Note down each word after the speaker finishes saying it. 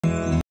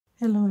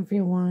Hello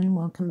everyone,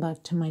 welcome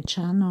back to my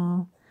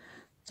channel.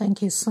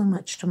 Thank you so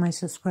much to my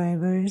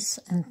subscribers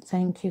and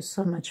thank you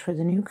so much for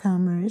the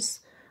newcomers.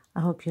 I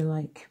hope you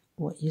like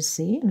what you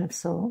see, and if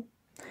so,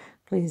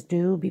 please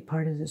do be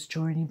part of this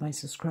journey by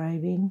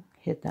subscribing.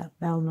 Hit that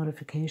bell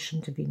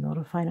notification to be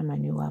notified of my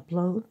new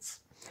uploads.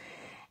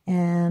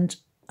 And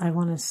I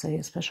want to say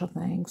a special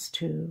thanks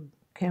to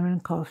Karen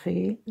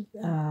Coffey,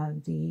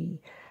 the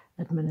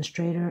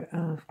administrator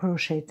of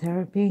Crochet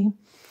Therapy,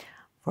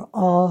 for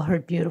all her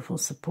beautiful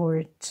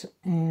support,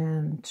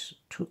 and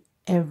to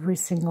every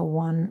single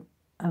one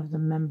of the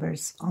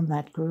members on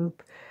that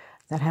group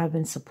that have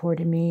been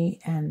supporting me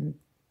and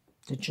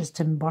that just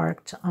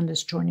embarked on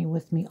this journey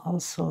with me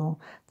also,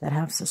 that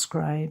have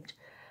subscribed.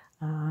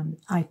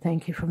 I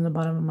thank you from the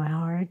bottom of my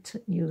heart.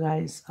 You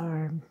guys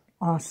are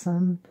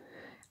awesome.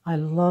 I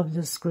love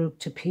this group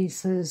to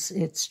pieces.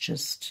 It's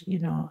just, you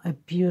know, a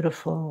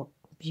beautiful,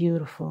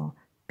 beautiful,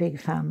 big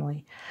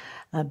family.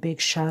 A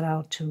big shout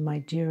out to my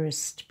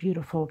dearest,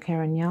 beautiful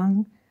Karen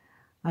Young.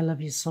 I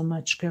love you so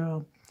much,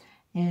 girl.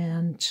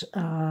 And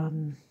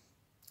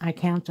I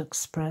can't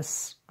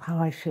express how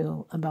I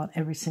feel about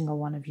every single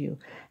one of you.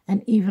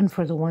 And even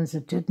for the ones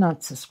that did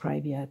not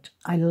subscribe yet,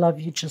 I love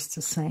you just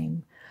the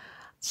same.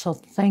 So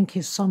thank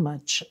you so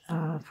much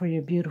for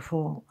your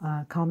beautiful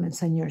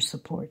comments and your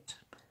support.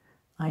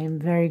 I am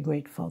very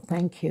grateful.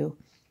 Thank you.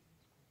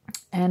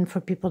 And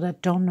for people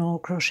that don't know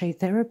Crochet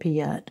Therapy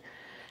yet,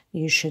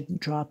 you should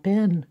drop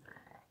in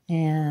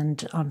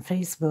and on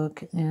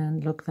Facebook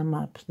and look them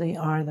up. They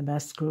are the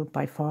best group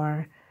by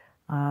far.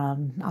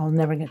 I'll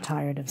never get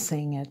tired of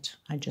saying it.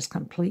 I just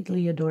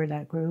completely adore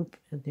that group.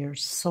 They're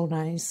so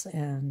nice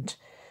and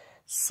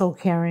so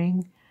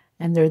caring,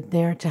 and they're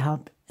there to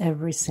help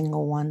every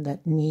single one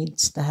that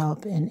needs the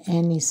help in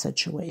any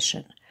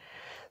situation.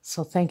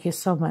 So thank you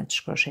so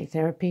much, Crochet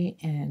Therapy,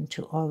 and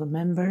to all the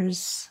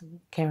members,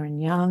 Karen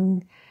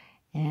Young,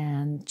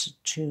 and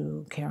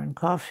to Karen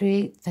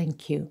Coffey,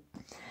 thank you.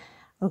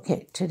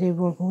 Okay, today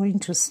we're going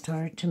to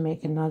start to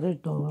make another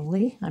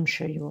doily. I'm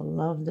sure you will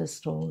love this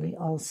doily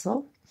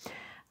also.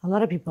 A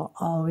lot of people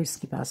always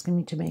keep asking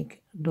me to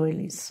make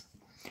doilies.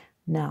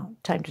 Now,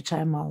 time to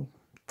time, I'll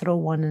throw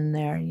one in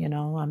there. You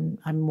know,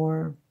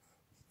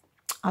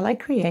 I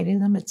like creating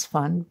them. It's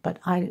fun, but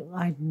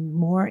I'm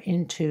more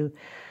into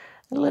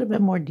a little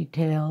bit more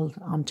detailed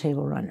on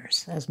table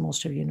runners. As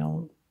most of you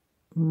know,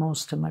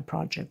 most of my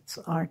projects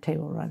are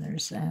table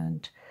runners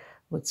and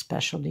with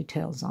special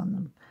details on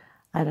them.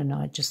 I don't know,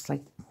 I just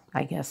like,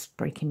 I guess,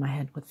 breaking my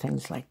head with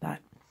things like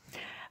that.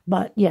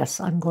 But yes,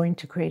 I'm going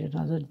to create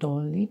another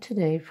doily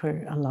today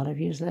for a lot of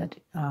you that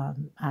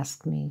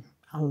ask me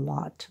a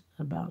lot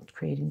about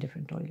creating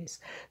different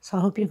doilies. So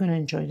I hope you're going to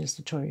enjoy this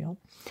tutorial.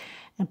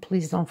 And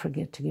please don't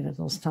forget to give it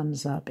those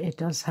thumbs up. It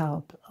does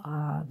help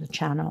the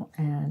channel,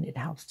 and it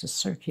helps to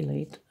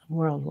circulate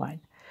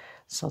worldwide.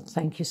 So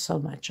thank you so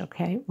much,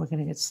 okay? We're going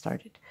to get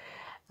started.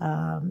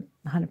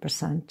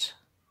 100%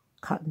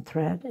 cotton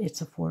thread.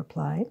 It's a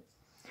 4-ply.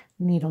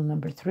 Needle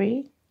number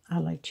 3. I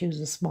like to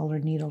use a smaller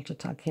needle to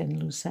tuck in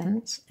loose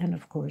ends. And,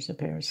 of course, a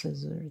pair of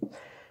scissors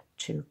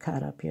to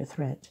cut up your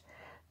thread.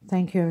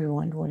 Thank you,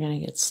 everyone. We're going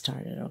to get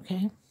started,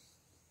 okay?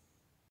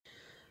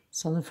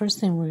 So the first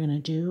thing we're going to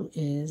do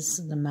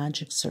is the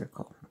magic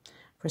circle.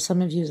 For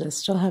some of you that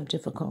still have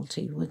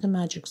difficulty with the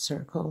magic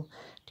circle,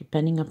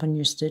 depending upon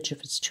your stitch, if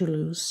it's too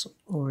loose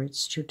or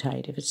it's too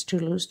tight. If it's too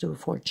loose, do a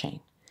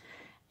 4-chain.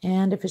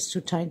 And if it's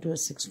too tight, do a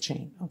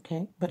 6-chain,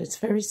 okay? But it's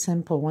very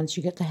simple. Once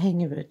you get the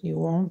hang of it, you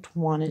won't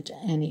want it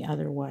any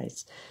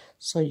otherwise.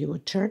 So you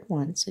would turn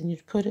once and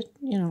you'd put it,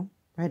 you know,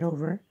 right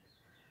over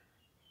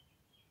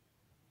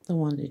the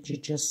one that you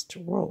just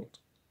rolled.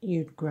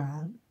 You'd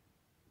grab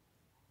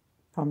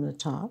from the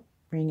top,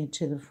 bring it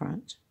to the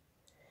front.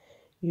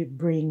 You'd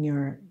bring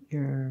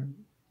your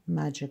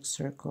magic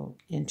circle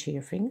into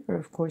your finger,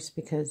 of course,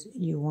 because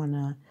you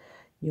wanna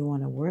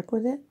work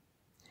with it,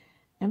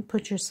 and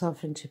put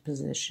yourself into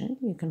position.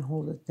 You can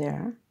hold it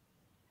there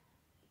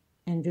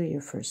and do your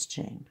first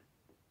chain,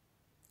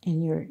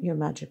 and your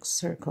magic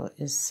circle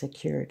is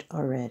secured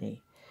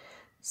already.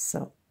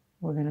 So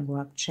we're gonna go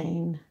up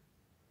chain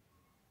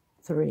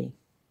 3.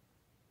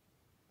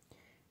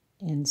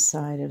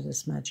 Inside of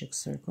this magic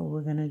circle,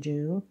 we're gonna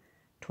do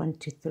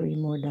 23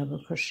 more double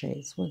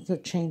crochets. With the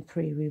chain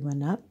 3 we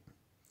went up,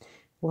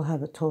 we'll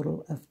have a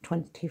total of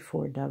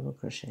 24 double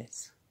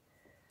crochets.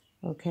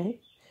 Okay,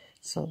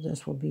 so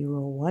this will be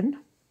row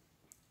 1.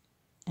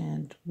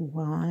 And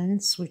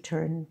once we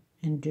turn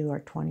and do our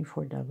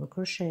 24 double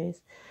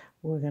crochets,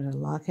 we're going to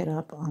lock it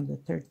up on the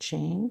 3rd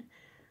chain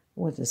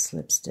with a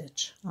slip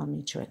stitch. I'll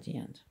meet you at the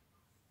end.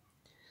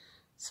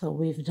 So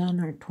we've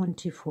done our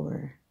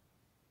 24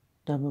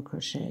 double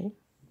crochet.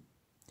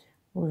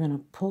 We're going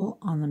to pull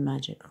on the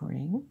magic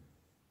ring,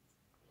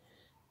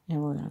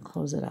 and we're going to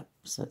close it up.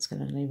 So it's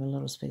going to leave a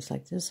little space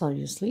like this,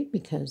 obviously,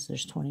 because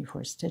there's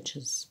 24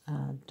 stitches,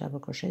 double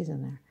crochets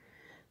in there.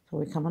 So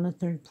we come on the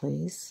 3rd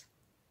place,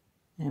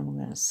 and we're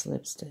going to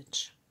slip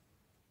stitch.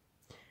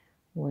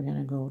 We're going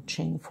to go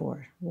chain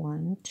 4.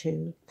 1,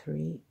 2,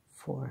 3,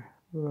 4.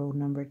 Row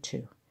number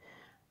 2.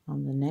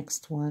 On the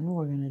next one,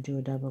 we're going to do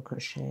a double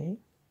crochet.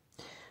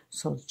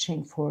 So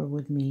chain 4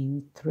 would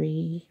mean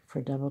 3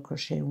 for double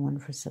crochet, 1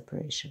 for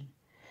separation.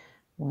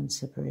 1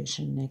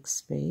 separation, next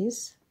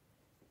space,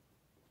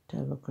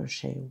 double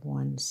crochet,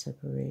 1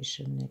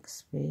 separation, next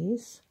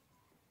space,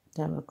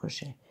 double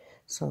crochet.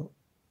 So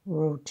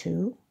row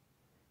 2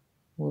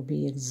 will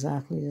be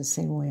exactly the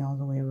same way all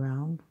the way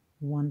around.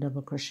 1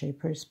 double crochet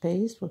per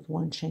space with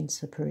 1 chain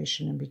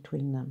separation in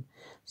between them.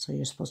 So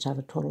you're supposed to have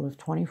a total of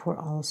 24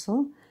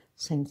 also.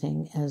 Same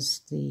thing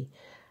as the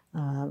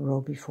row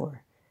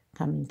before.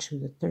 Coming to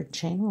the 3rd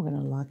chain, we're going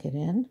to lock it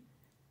in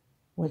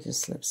with a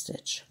slip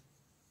stitch.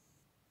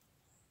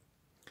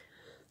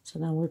 So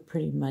now we're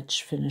pretty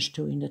much finished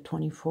doing the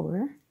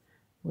 24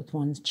 with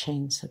 1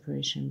 chain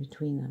separation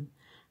between them.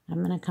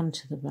 I'm going to come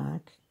to the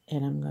back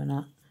and I'm going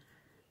to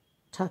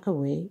tuck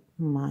away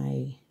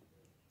my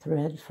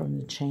thread from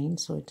the chain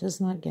so it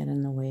does not get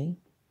in the way,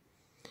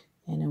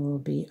 and it will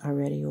be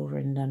already over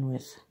and done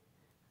with.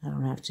 I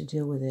don't have to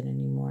deal with it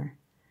anymore.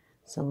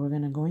 So we're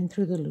going to go in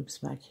through the loops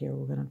back here.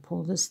 We're going to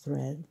pull this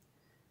thread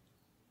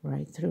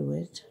right through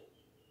it.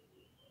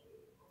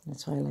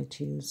 That's why I like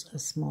to use a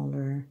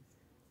smaller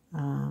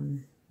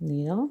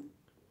needle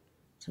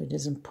so it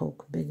doesn't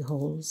poke big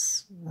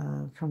holes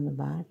from the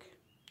back.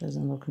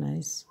 Doesn't look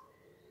nice.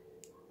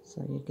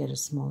 So you get a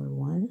smaller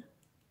one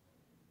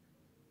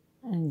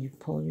and you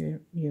pull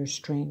your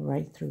string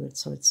right through it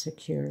so it's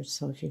secure.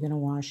 So if you're going to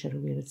wash it or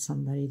give it to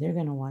somebody, they're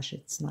going to wash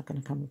it. It's not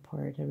going to come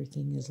apart.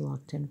 Everything is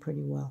locked in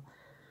pretty well.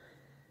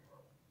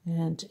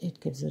 And it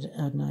gives it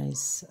a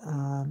nice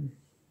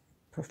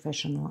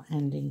professional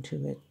ending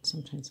to it.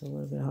 Sometimes it's a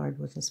little bit hard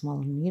with a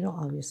smaller needle,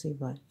 obviously,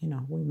 but, you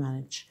know, we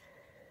manage.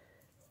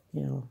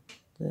 You know,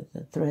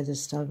 the thread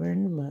is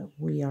stubborn, but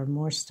we are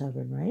more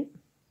stubborn, right?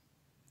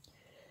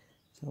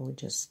 So we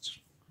just,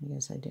 I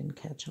guess I didn't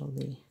catch all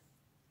the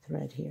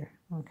thread here.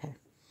 Okay.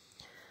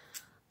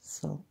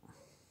 So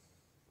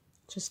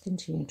just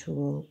continue to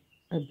roll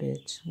a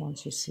bit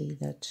once you see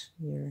that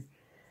you're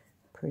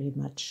pretty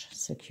much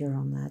secure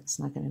on that. It's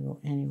not going to go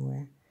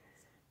anywhere.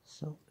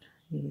 So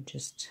you would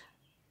just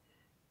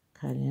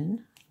cut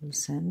in,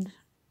 loose end,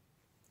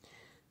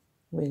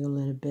 wiggle a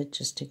little bit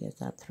just to get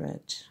that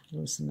thread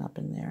loosened up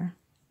in there,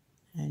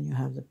 and you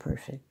have the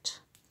perfect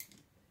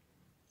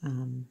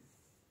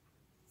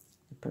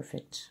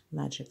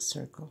magic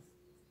circle.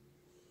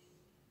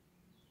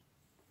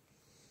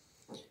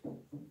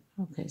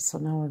 Okay, so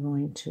now we're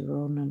going to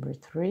row number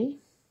 3.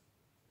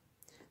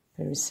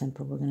 Very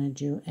simple. We're going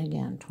to do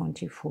again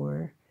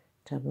 24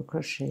 double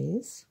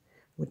crochets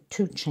with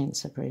 2 chain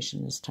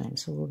separation this time.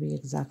 So it will be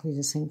exactly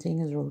the same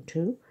thing as row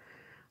 2.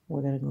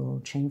 We're going to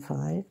go chain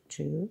 5,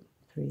 2,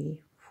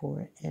 3,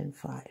 4, and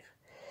 5.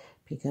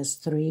 Because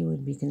 3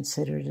 would be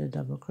considered a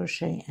double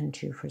crochet and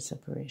 2 for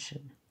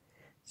separation.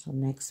 So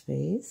next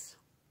space,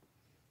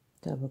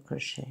 double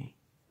crochet,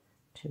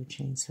 2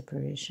 chain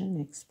separation,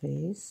 next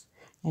space,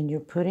 and you're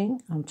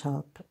putting on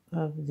top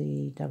of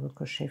the double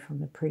crochet from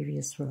the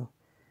previous row.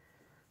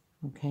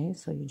 Okay,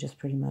 so you just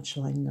pretty much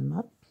line them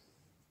up.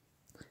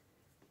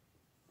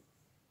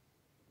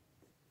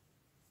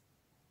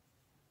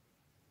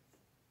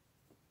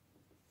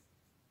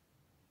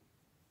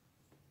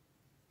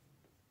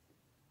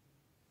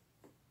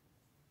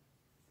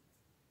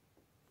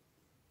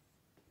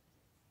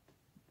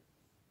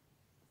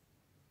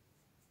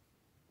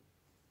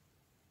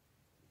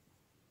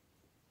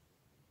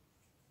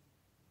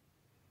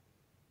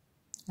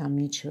 I'll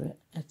meet you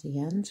at the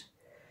end.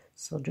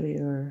 So do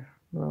your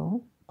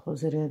row,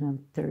 close it in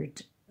on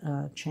 3rd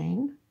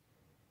chain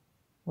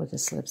with a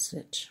slip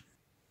stitch.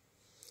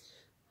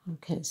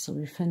 Okay, so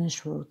we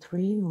finished row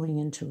 3, going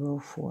into row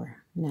 4.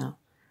 Now,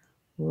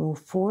 row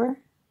 4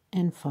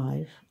 and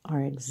 5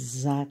 are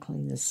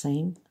exactly the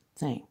same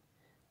thing.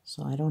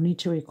 So I don't need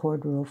to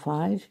record row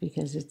 5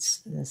 because it's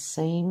the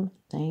same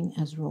thing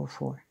as row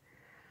 4.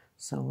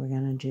 So we're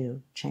going to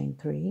do chain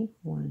 3,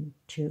 1,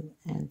 2,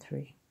 and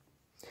 3.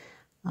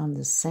 On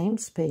the same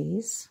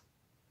space,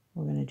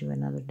 we're going to do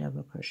another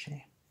double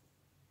crochet.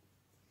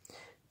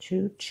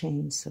 2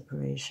 chain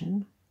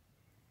separation,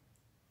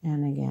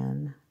 and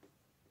again,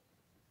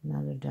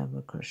 another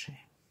double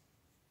crochet.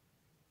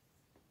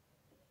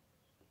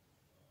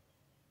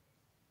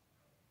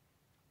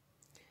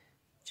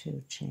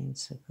 Two chain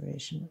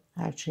separation.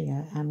 Actually,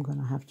 I'm going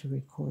to have to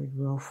record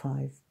row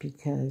 5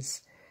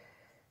 because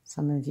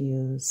some of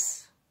you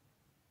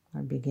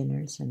are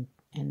beginners and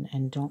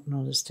don't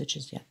know the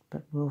stitches yet.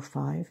 But row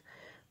 5,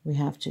 we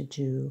have to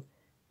do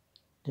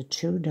the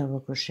 2 double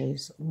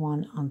crochets,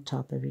 1 on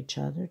top of each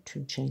other,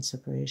 2 chain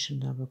separation,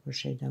 double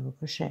crochet, double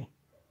crochet.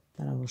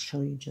 That I will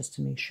show you just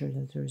to make sure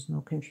that there is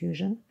no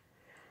confusion.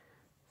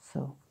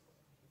 So,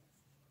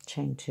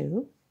 chain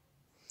 2,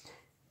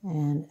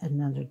 and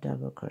another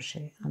double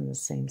crochet on the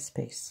same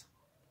space.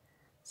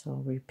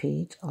 So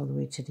repeat all the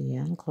way to the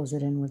end, close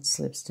it in with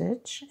slip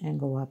stitch, and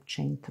go up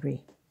chain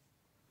 3.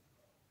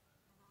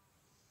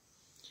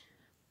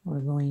 We're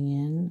going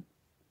in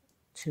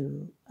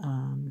to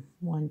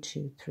 1,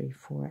 2, 3,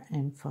 4,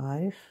 and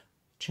 5,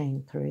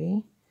 chain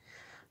 3,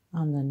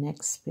 On the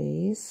next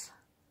space,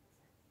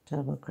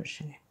 double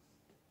crochet,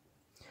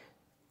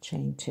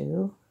 chain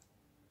 2,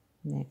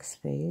 next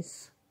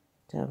space,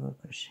 double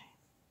crochet,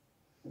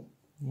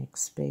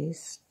 next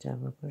space,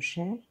 double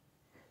crochet,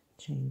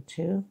 chain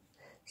 2.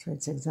 So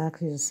it's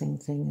exactly the same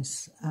thing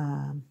as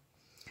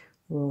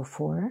row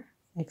 4,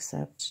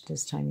 except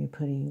this time you're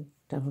putting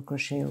double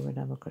crochet over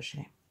double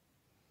crochet.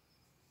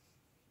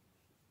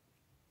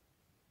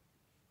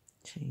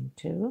 Chain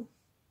 2,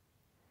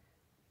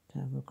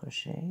 double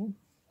crochet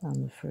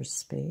on the first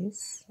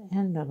space,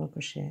 and double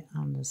crochet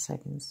on the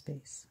second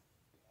space.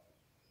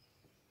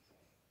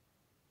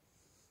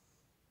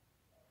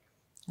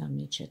 I'll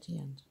meet you at the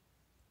end.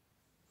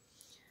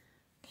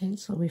 Okay,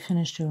 so we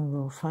finished doing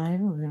row 5.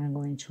 We're going to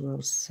go into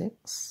row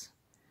 6.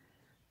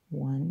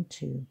 1,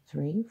 2,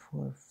 3,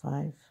 4,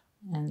 5,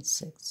 and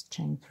 6.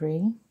 Chain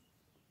 3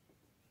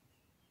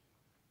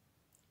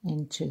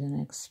 into the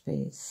next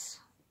space,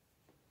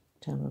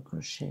 double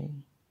crochet,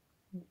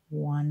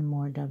 1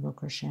 more double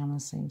crochet on the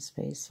same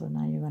space. So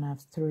now you're going to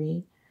have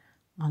 3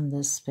 on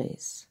this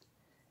space,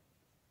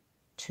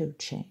 2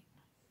 chain,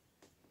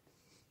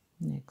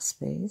 next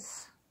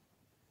space,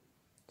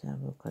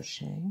 double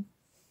crochet,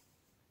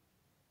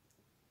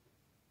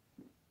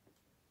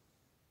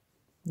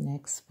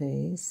 next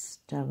space,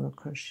 double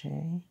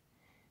crochet,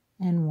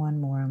 and 1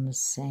 more on the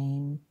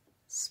same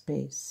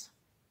space,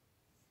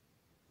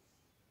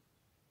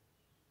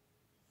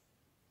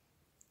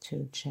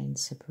 2 chain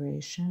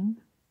separation,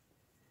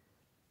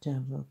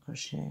 double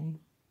crochet,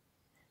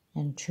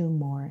 and 2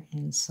 more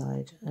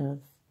inside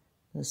of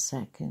the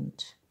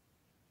second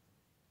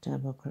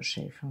double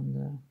crochet from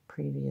the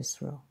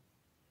previous row.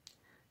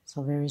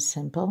 So very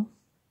simple.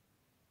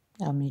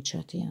 I'll meet you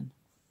at the end.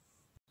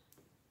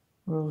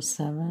 Row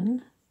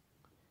 7,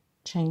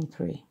 chain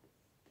 3,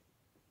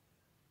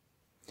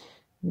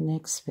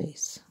 next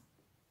space,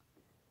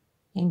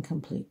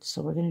 incomplete.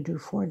 So we're going to do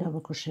 4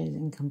 double crochets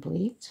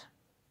incomplete.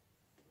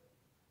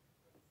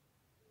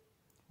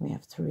 We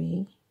have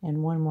 3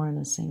 and 1 more in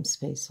the same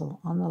space. So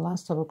on the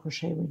last double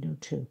crochet we do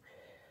 2.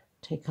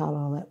 Take out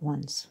all at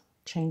once.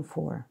 Chain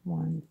 4.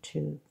 1,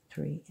 2,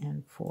 3,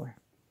 and 4.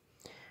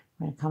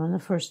 We're going to come in the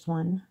first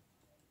one.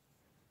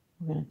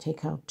 We're going to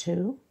take out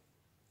 2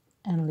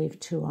 and leave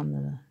 2 on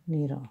the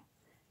needle.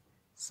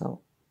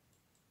 So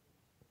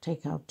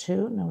take out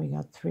 2. Now we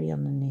got 3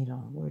 on the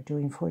needle. We're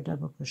doing 4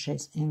 double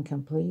crochets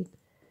incomplete.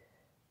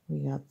 We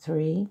got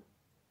 3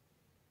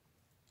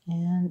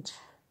 and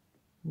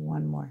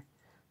 1 more.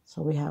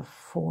 So we have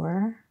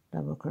 4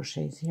 double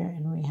crochets here,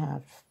 and we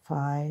have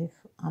 5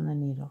 on the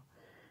needle.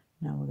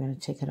 Now we're going to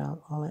take it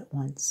out all at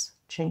once.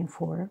 Chain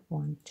 4,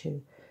 1,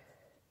 2,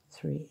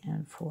 3,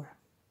 and 4.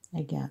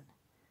 Again,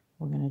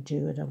 we're going to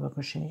do a double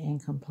crochet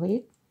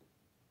incomplete.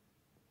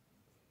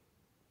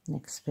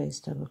 Next space,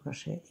 double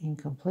crochet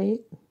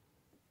incomplete.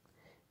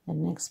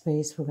 And next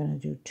space, we're going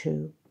to do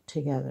 2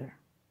 together.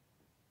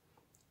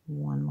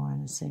 1 more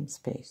in the same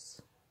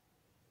space.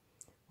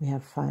 We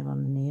have 5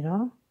 on the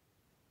needle.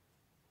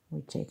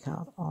 We take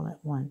out all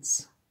at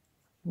once.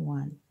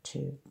 1,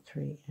 2,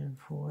 3, and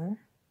 4.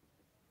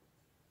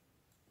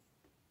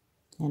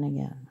 And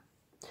again,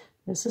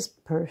 this is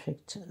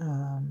perfect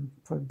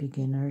for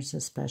beginners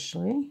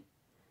especially.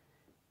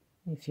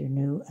 If you're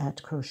new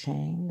at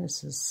crocheting,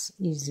 this is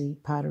easy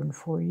pattern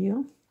for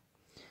you.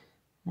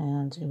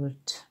 And it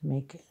would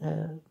make,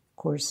 of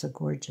course, a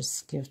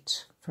gorgeous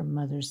gift for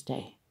Mother's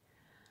Day.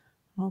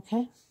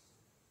 Okay,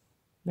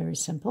 very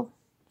simple.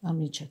 I'll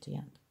meet you at the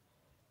end.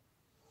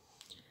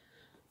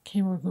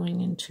 Okay, we're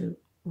going into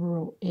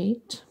row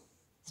 8.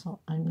 So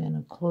I'm going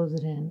to close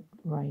it in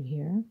right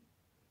here.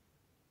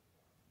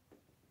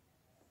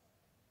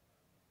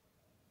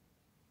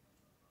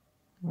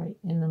 Right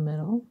in the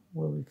middle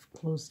where we've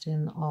closed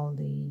in all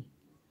the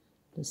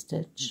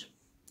stitch.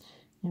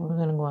 And we're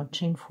going to go up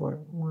chain 4.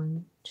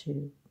 1,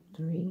 2,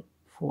 3,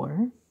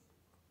 4.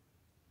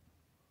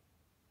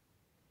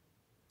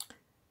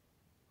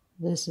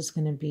 This is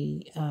going to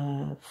be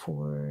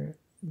for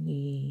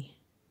the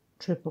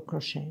triple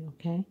crochet,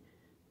 okay?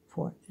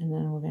 4. And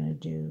then we're going to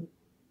do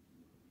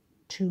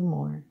 2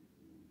 more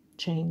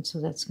chains.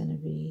 So that's going to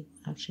be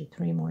actually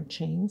 3 more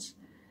chains.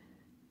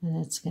 And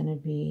that's going to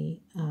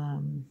be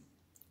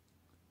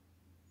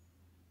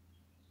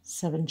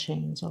 7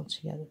 chains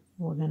altogether.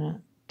 We're going to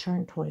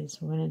turn twice.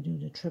 We're going to do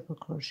the triple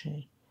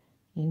crochet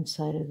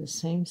inside of the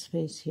same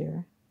space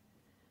here.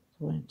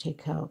 So we're going to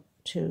take out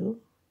 2,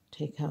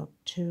 take out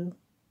 2,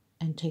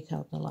 and take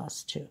out the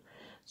last 2.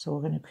 So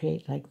we're going to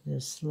create like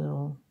this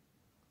little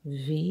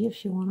V,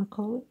 if you want to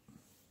call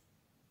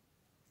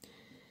it.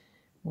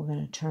 We're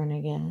going to turn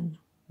again.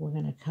 We're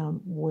going to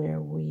come where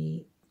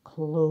we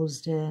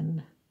closed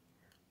in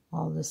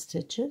all the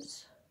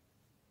stitches.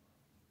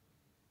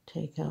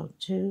 Take out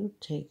 2,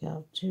 take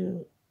out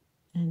 2,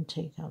 and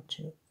take out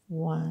 2.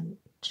 1,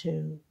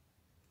 2,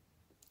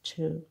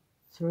 2,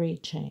 3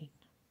 chain.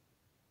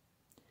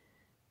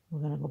 We're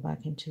going to go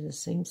back into the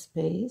same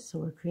space. So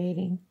we're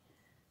creating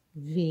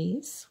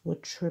V's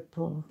with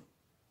triple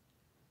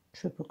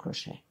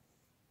crochet.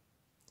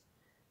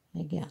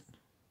 Again,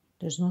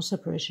 There's no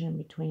separation in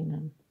between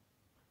them.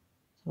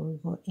 So we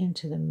go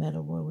into the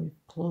middle where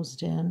we've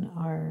closed in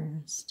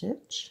our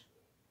stitch.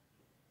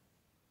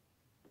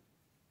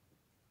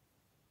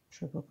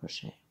 Triple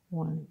crochet,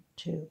 1,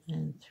 2,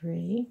 and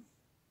 3.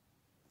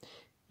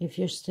 If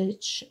your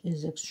stitch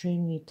is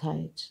extremely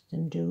tight,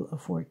 then do a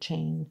 4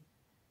 chain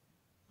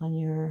on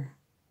your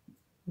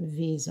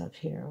V's up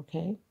here,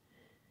 okay?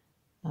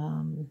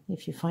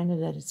 If you find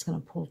that it's going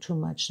to pull too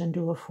much, then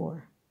do a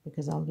 4,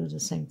 because I'll do the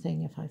same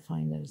thing if I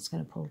find that it's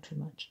going to pull too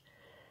much.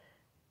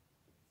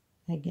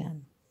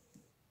 Again,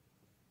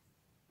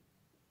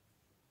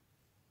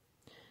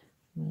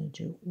 I'm going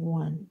to do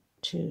 1,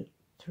 2,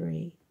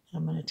 3.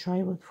 I'm going to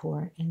try with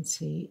 4 and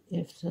see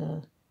if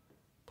the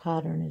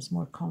pattern is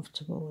more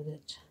comfortable with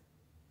it.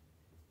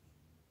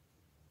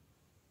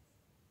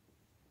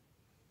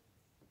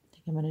 I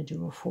think I'm going to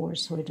do a 4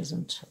 so it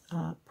doesn't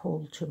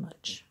pull too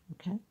much,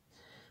 okay?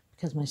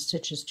 Because my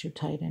stitch is too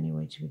tight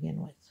anyway to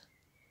begin with.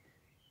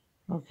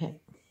 Okay.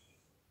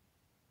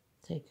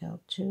 Take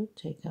out 2,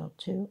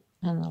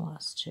 and the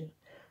last 2.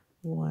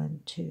 1,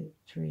 2,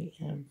 3,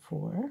 and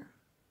 4.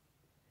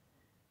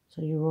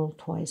 So you roll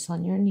twice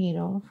on your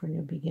needle for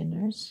new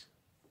beginners.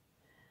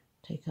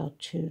 Take out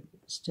 2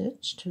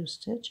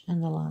 stitch,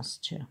 and the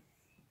last 2.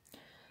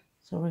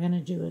 So we're going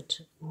to do it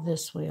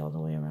this way all the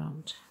way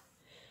around.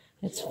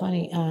 It's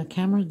funny,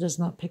 camera does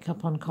not pick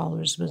up on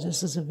colors, but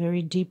this is a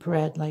very deep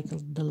red, like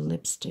the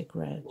lipstick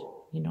red.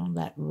 You know,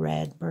 that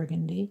red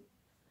burgundy.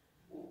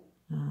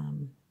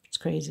 It's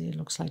crazy. It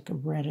looks like a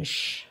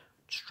reddish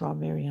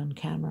strawberry on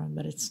camera,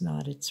 but it's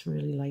not. It's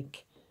really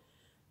like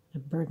a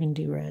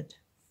burgundy red.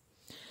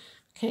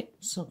 Okay,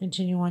 so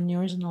continue on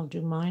yours and I'll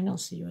do mine. I'll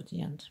see you at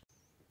the end.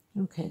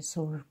 Okay,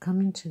 so we're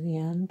coming to the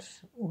end.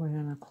 We're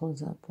going to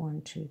close up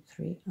 1, 2,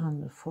 3 on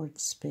the 4th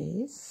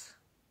space.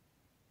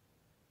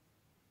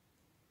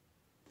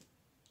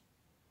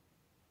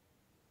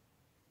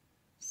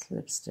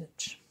 Slip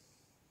stitch.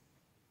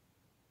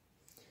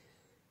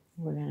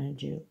 We're going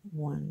to do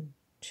 1,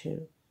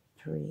 2,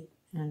 3,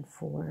 and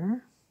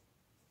 4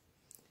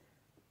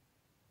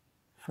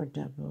 for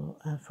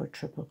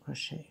triple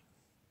crochet.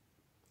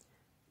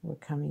 We're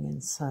coming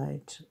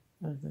inside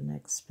of the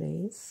next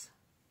space.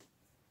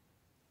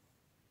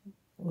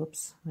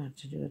 Whoops, I have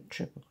to do a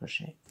triple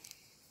crochet.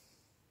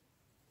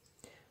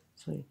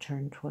 So you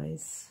turn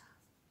twice,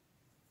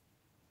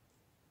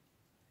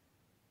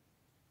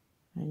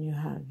 and you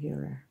have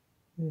your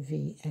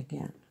V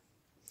again.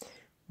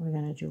 We're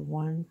going to do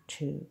 1,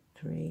 2,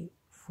 3,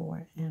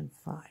 4, and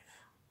 5.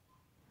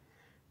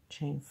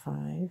 Chain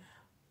 5.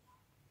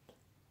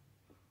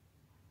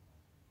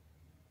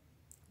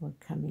 We're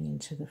coming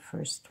into the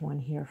first one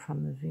here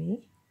from the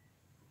V.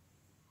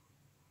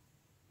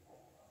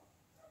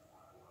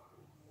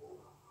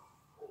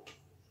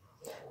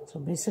 So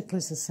basically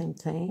it's the same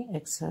thing,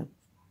 except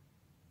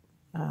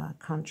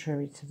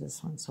contrary to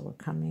this one. So we're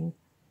coming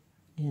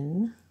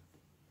in.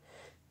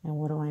 And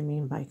what do I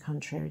mean by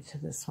contrary to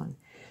this one?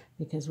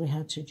 Because we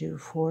had to do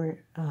 4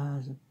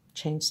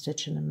 chain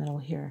stitch in the middle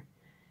here.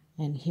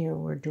 And here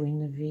we're doing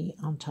the V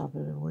on top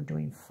of it. We're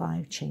doing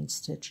 5 chain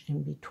stitch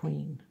in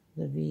between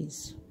the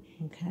V's,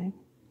 okay?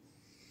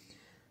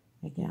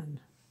 Again.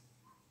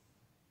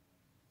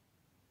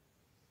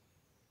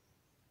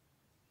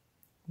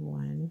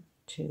 1,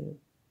 2,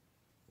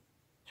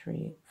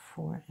 3,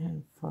 4,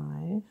 and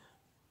 5.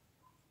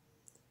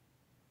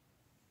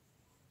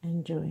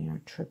 And doing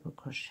our triple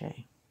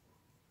crochet.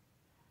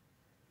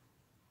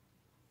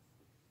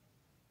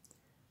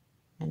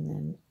 And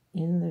then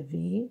in the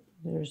V,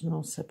 there's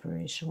no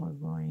separation. We're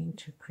going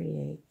to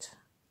create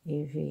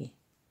a V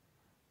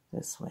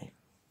this way.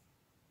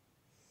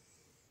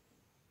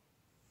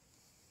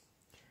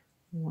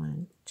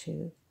 1,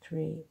 2,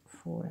 3,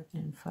 4,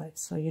 and 5.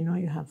 So you know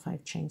you have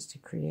 5 chains to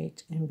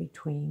create in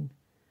between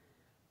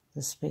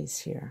the space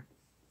here.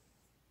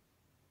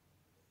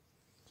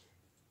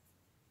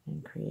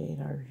 And create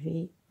our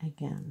V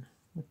again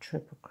with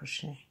triple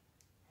crochet.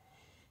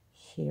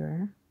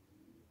 Here,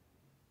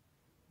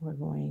 we're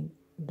going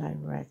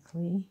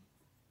directly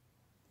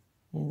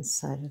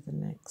inside of the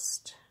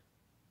next.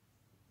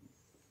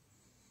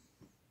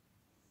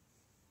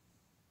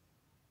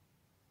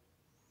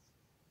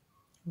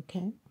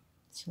 Okay,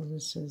 so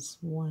this is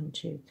 1,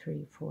 2,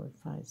 3, 4,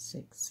 5,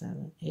 6,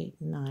 7, 8,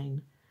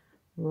 9,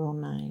 row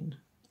 9.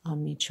 I'll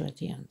meet you at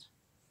the end.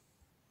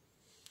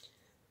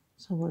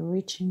 So we're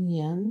reaching the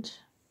end.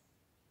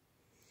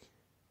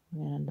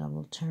 We're going to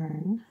double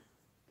turn.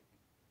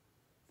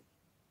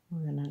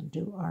 We're going to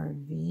do our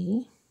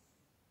V.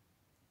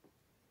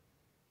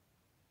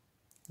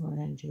 We're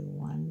going to do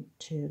 1,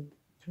 2,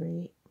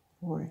 3,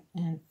 4,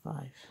 and 5.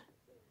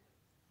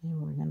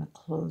 And we're going to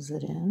close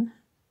it in.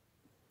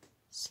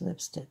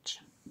 Slip stitch.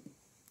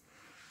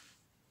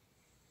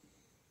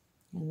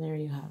 And there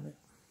you have it.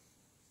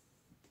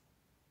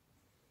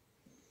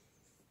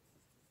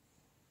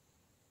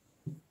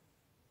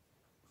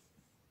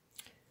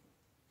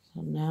 So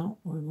now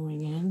we're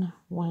going in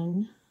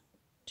 1,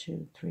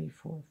 2, 3,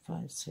 4,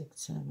 5, 6,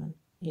 7,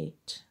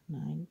 8,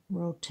 9,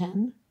 row 10.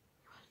 1, 2,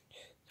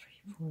 3,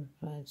 4,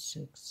 5,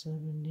 6,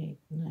 7, 8,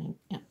 9,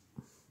 yeah,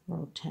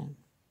 row 10.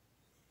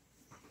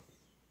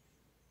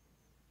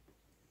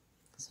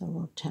 So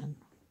row 10,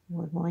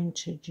 we're going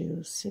to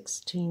do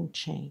 16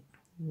 chain.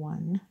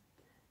 1,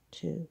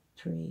 2,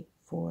 3,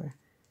 4,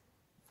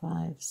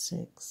 5,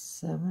 6,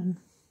 7,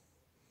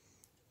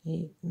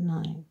 8,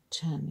 9,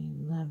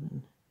 10,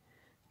 11,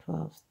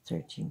 12,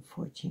 13,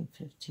 14,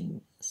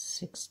 15,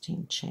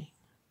 16 chain.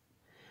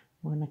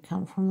 We're going to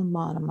count from the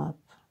bottom up.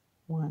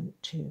 1,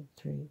 2,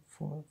 3,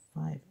 4,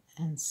 5,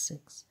 and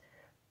 6.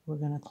 We're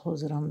going to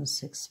close it on the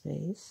 6th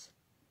space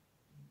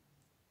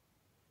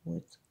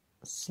with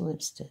a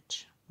slip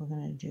stitch. We're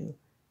going to do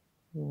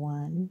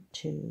 1,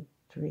 2,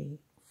 3,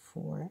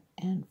 4,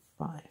 and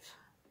 5.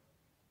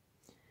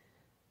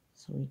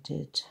 So we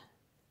did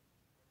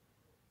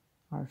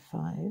our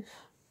 5.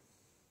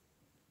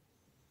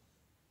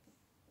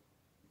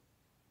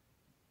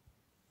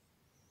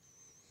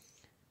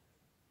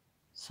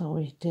 So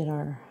we did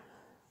our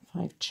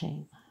 5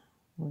 chain.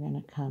 We're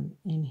going to come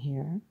in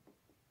here,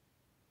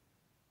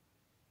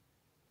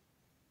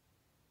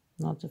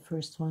 not the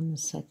first one, the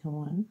second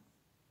one,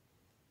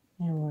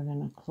 and we're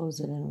going to close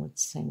it in with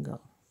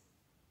single.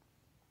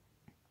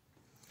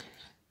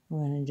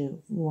 We're going to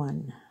do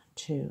 1,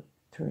 2,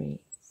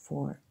 3,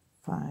 4,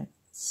 5,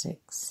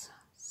 6,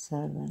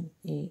 7,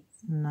 8,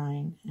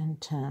 9,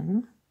 and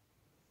 10.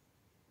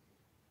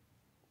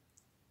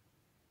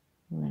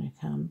 We're going to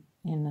come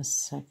in the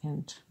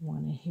second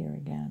one here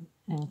again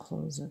and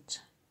close it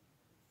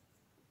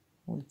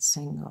with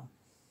single.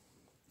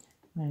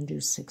 I'm going to do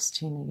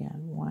 16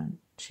 again. 1,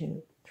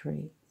 2,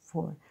 3,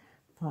 4,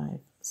 5,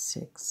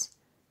 6,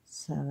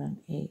 7,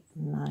 8,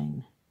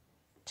 9,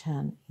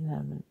 10,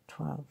 11,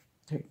 12,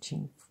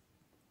 13,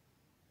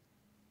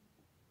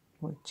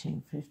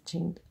 14,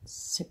 15,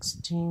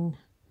 16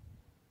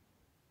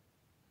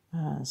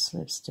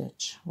 slip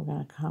stitch. We're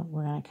going to count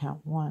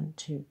 1,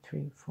 2,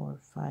 3, 4,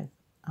 5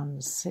 on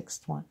the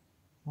 6th one.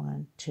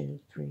 1, 2,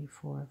 3,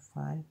 4,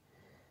 5.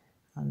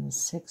 On the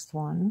 6th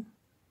one,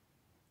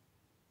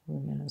 we're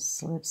going to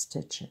slip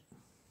stitch it.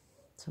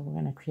 So we're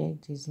going to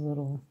create these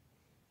little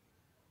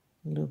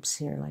loops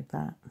here like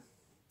that.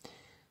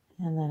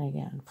 And then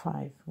again,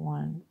 5,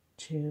 1,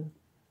 2,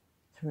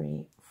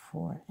 3,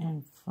 4,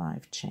 and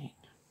 5 chain.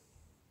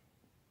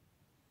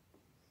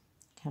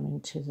 Coming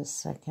to the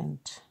second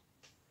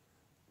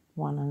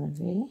one on the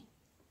V,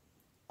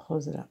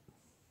 close it up.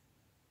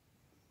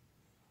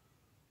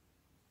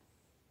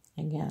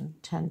 Again,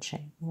 10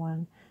 chain.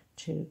 1,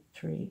 2,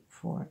 3,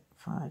 4,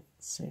 5,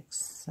 6,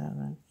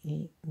 7,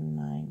 8,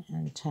 9,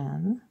 and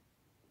 10.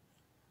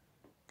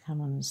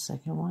 Come on the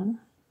second one,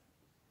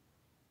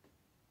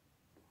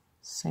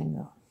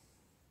 single.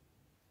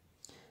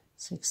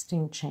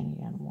 16 chain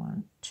again.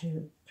 1,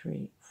 2,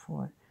 3,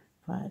 4,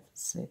 5,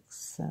 6,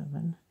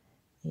 7,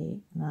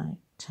 8, 9,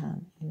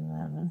 10,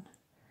 11,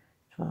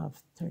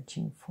 12,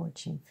 13,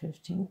 14,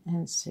 15,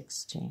 and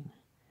 16.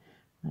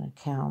 I'm going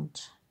to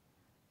count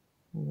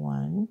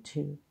 1,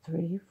 2,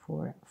 3,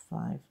 4,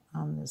 5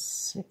 on the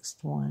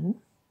 6th one.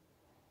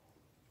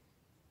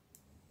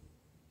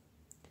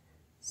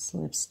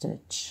 Slip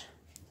stitch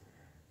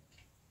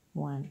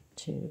 1,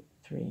 2,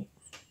 3,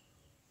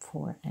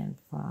 4, and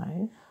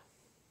 5.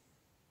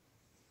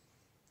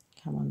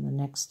 Come on the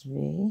next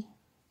V,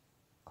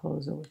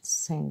 close it with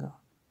single.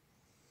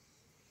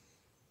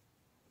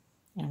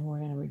 And we're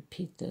going to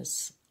repeat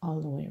this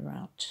all the way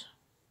around.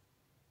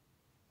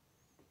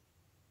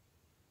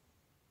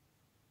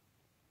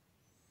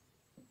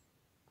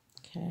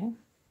 Okay,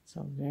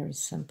 so very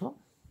simple.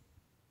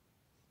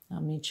 I'll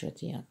meet you at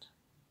the end.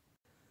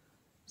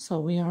 So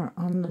we are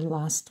on the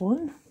last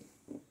one,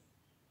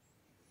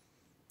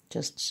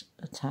 just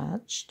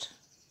attached.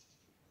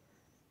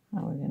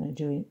 Now we're going to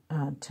do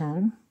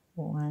 10.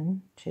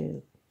 1,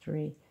 2,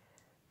 3,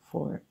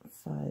 4,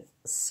 5,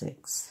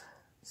 6,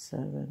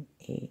 7,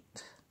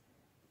 8,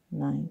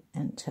 9,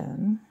 and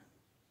 10.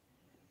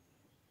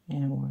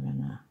 And we're going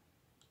to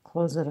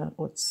close it up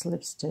with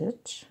slip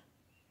stitch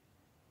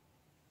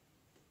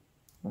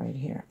right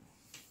here.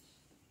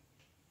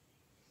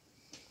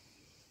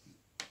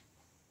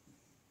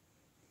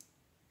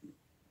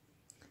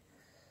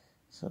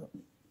 So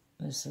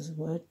this is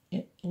what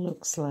it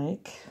looks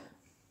like.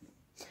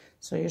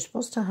 So you're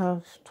supposed to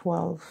have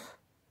 12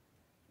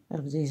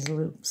 of these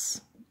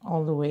loops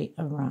all the way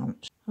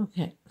around.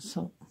 Okay,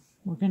 so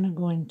we're going to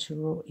go into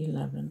row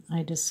 11.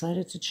 I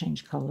decided to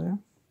change color.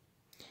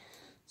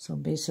 So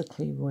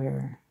basically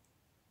where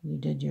you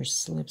did your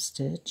slip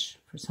stitch,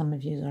 for some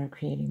of you that are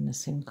creating the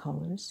same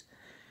colors,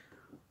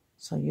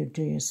 so you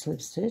do your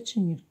slip stitch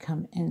and you'd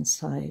come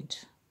inside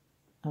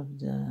of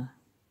the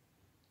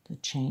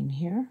chain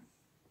here,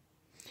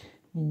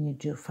 and you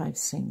do 5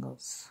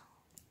 singles.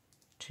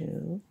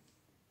 2,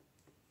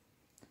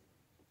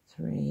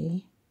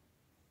 3,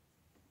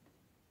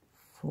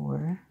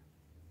 4,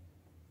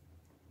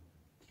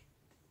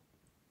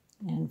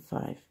 and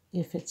 5.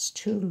 If it's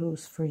too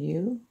loose for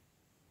you,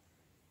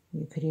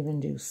 you could even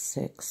do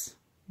 6,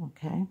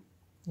 okay?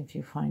 If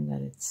you find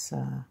that it's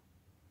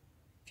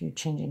If you're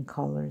changing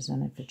colors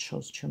and if it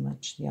shows too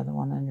much, the other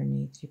one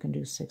underneath, you can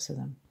do 6 of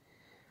them.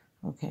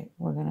 Okay,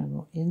 we're going to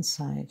go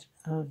inside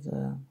of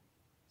the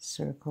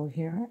circle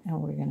here,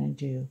 and we're going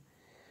to do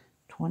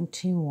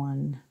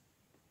 21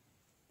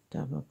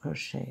 double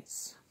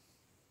crochets.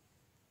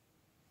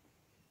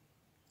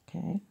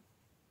 Okay,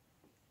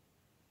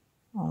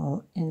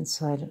 all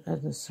inside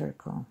of the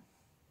circle.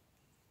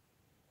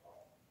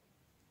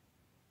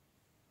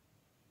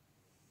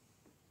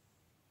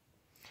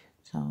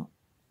 So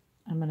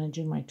I'm going to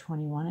do my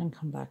 21 and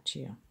come back to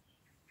you.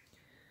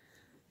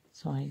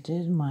 So I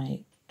did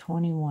my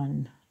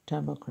 21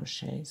 double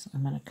crochets.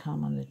 I'm going to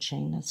come on the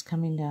chain that's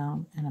coming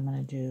down, and I'm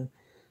going to do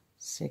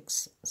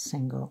 6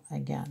 single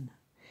again.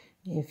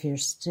 If your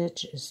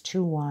stitch is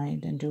too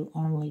wide, then do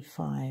only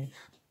 5.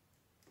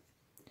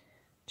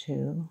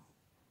 2,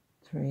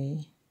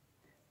 3,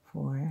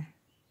 4,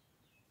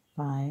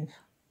 5,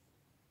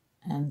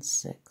 and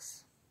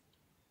 6.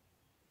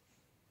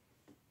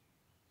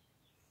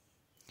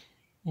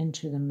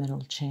 Into the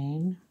middle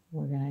chain,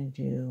 we're going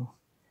to do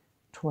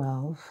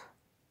 12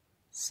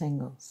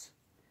 singles.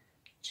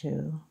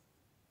 2,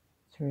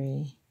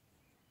 3,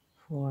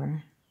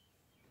 4,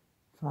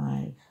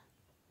 5,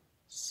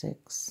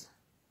 6,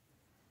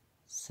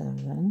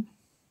 7,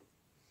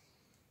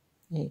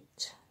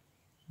 8,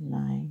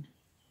 9,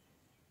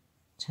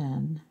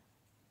 10,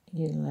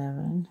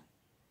 11,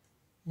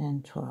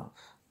 and 12.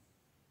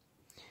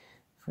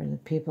 For the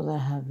people that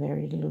have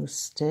very loose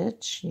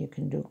stitch, you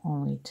can do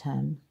only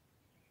 10.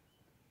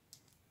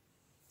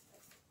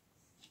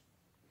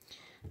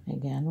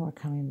 Again, we're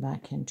coming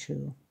back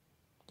into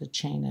the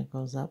chain that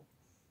goes up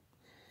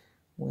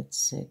with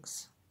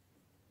 6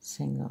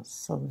 singles.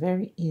 So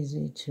very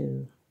easy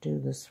to do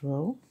this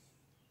row.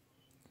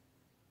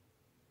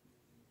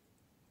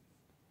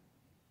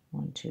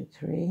 1, 2,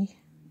 3,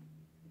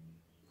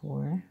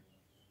 4,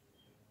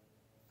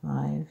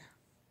 5,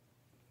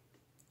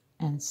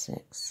 and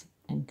 6.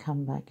 And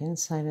come back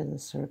inside of the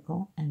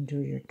circle and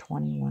do your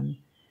 21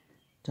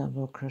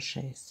 double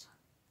crochets.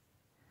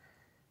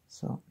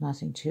 So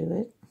nothing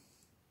to it,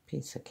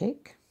 piece of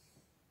cake.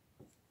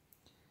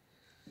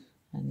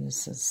 And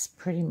this is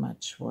pretty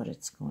much what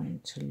it's going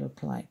to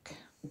look like.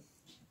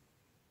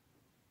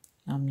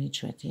 I'll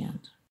meet you at the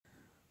end.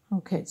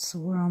 Okay, so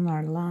we're on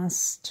our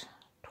last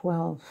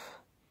 12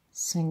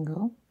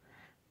 single.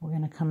 We're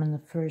going to come in the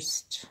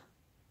first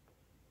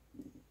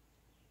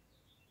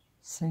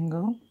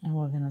single and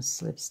we're going to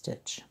slip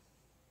stitch.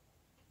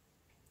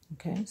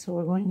 Okay, so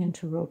we're going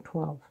into row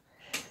 12.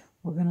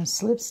 We're going to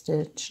slip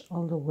stitch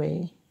all the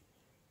way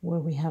where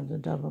we have the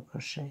double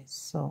crochets.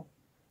 So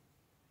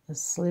a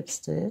slip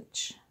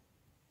stitch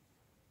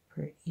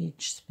for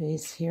each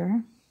space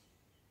here.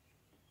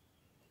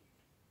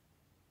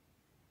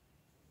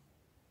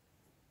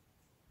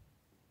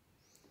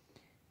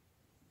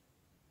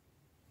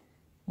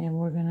 And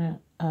we're going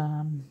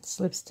to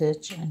slip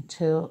stitch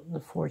until the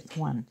 4th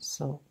one.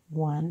 So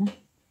 1,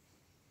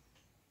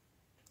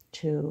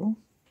 2,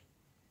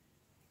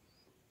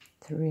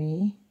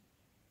 3,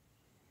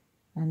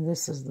 and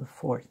this is the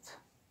 4th.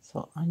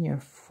 So on your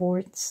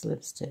 4th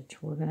slip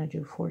stitch, we're going to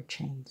do 4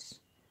 chains.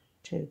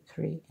 2,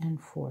 3,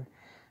 and 4.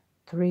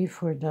 3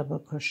 for double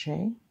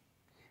crochet,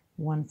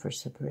 1 for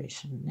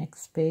separation.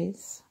 Next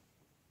space,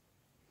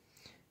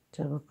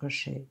 double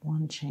crochet,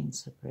 1 chain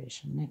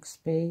separation. Next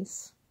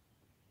space,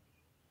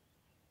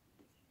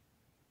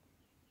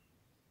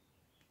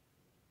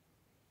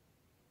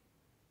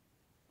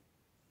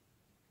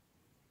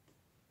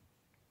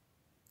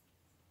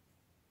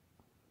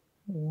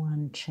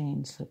 one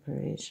chain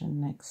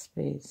separation. Next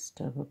space,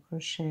 double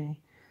crochet,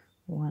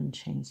 1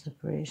 chain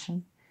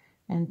separation,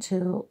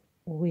 until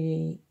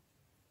we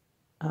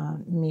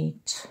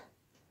meet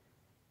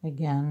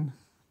again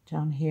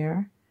down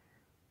here.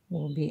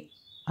 We'll be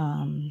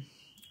on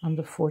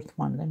the 4th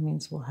one. That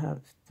means we'll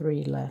have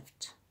 3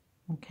 left.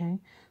 Okay,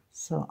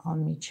 so I'll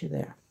meet you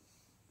there.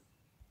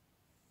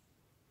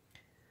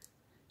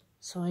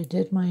 So I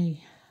did my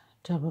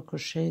double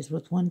crochets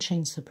with 1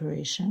 chain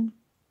separation.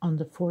 On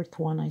the 4th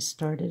one, I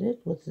started it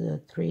with the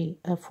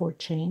 4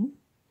 chain.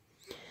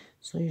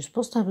 So you're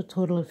supposed to have a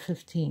total of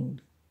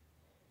 15.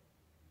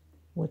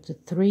 With the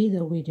 3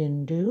 that we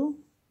didn't do,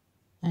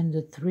 and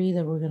the 3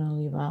 that we're going to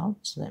leave out,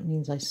 so that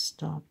means I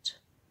stopped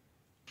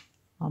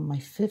on my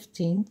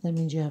 15th. That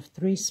means you have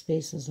 3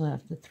 spaces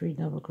left, the 3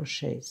 double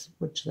crochets,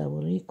 which that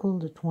will equal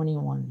the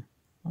 21.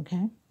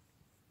 Okay?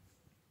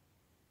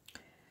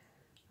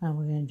 And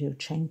we're going to do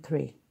chain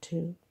 3,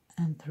 2,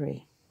 and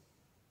 3.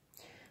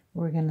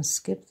 We're going to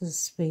skip this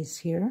space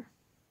here,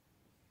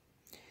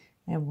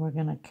 and we're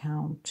going to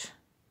count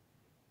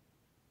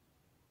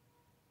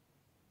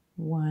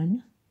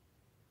 1,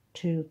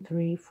 2,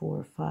 3,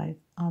 4, 5.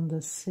 On the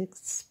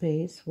 6th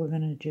space, we're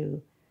going to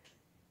do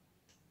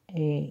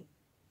a,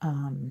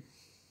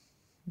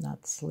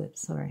 not slip,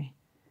 sorry,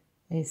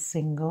 a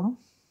single.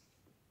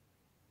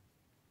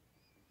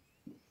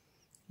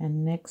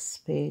 And next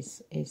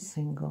space, a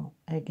single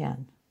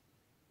again.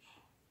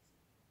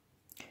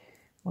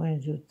 We're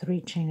going to do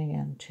 3 chain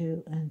again,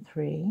 2 and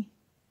 3.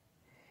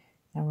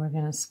 and we're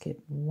going to skip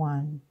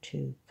 1,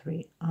 2,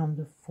 3. On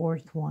the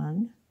fourth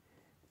one,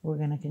 we're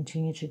going to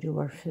continue to do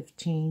our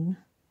 15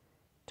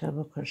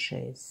 double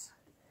crochets,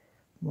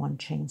 1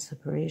 chain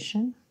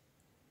separation,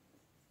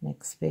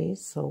 next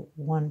space, so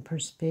 1 per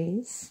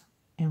space,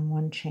 and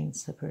 1 chain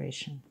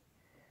separation.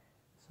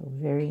 So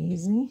very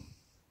easy,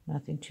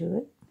 nothing to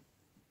it.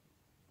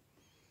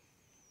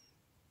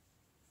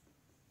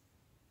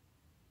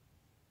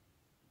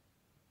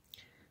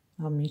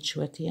 I'll meet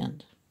you at the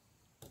end.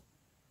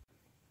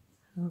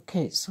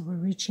 Okay, so we're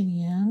reaching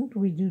the end.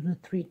 We do the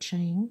 3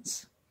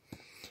 chains.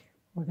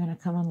 We're going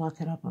to come and lock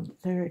it up on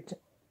 3rd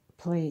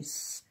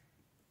place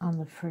on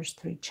the first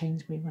 3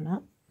 chains we went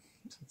up.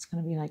 So it's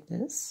going to be like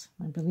this.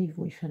 I believe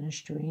we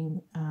finished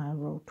doing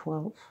row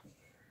 12.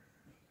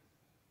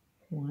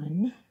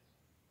 1,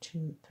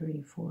 2,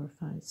 3, 4,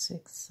 5,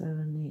 6,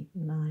 7,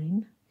 8,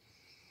 9,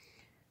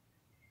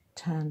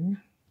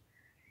 10,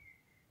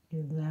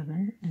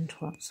 11, and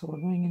 12. So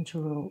we're going into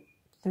row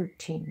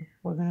 13.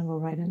 We're going to go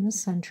right in the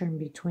center in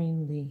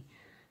between the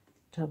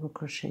double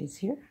crochets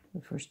here.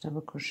 The first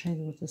double crochet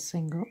with a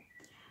single.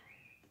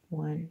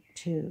 1,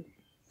 2,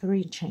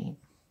 3 chain.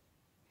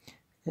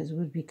 Because it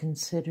would be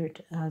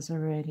considered as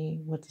already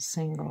with a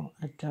single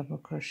a double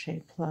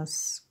crochet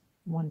plus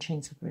 1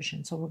 chain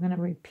separation. So we're going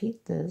to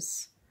repeat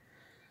this.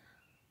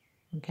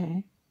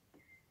 Okay.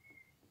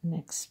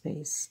 Next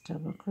space,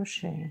 double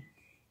crochet,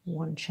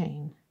 1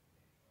 chain.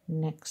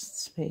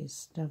 Next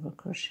space, double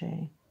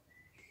crochet,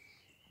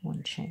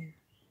 1 chain.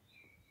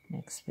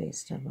 Next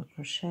space, double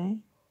crochet,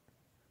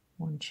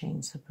 1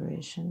 chain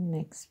separation.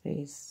 Next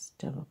space,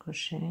 double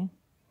crochet.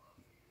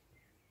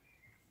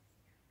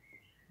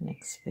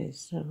 Next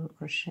space, double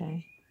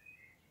crochet,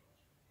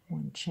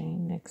 1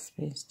 chain. Next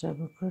space,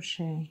 double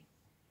crochet.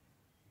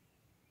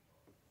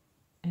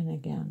 And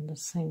again, the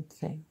same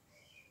thing.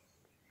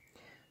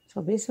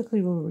 So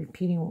basically we're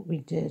repeating what we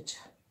did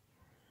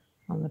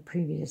on the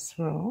previous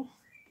row.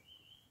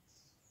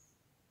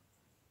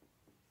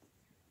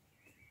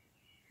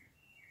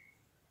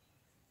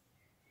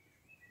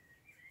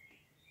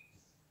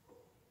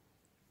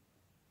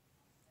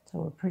 So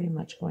we're pretty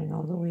much going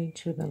all the way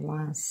to the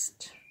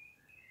last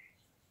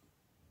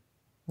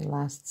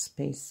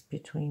space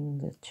between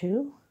the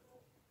 2.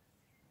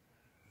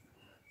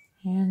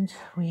 And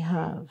we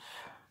have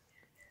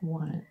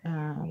 1,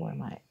 where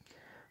am I?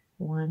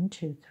 1,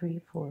 2,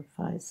 3, 4,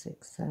 5,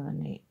 6,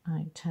 7, 8,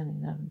 9, 10,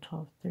 11,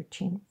 12,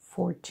 13,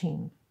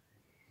 14.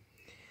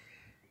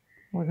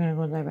 We're going to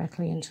go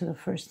directly into the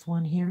first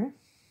one here.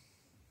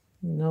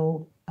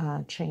 No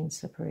chain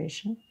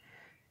separation,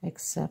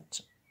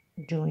 except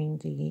doing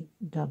the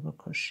double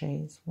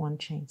crochets, 1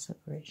 chain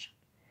separation.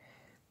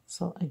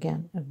 So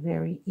again, a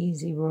very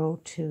easy row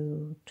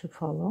to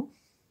follow.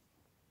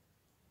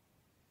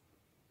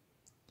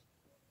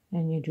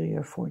 And you do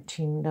your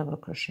 14 double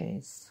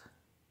crochets.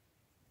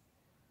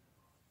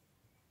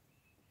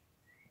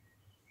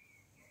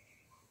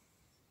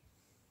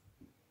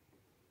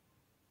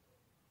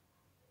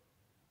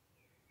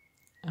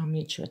 I'll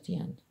meet you at the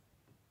end.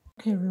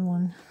 Okay,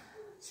 everyone,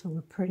 so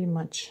we're pretty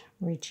much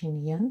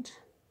reaching the end.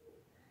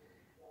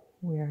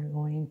 We are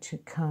going to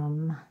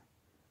come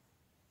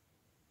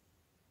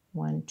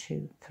 1,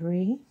 2,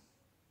 3.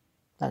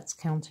 That's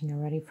counting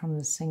already from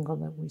the single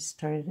that we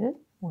started it.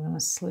 We're going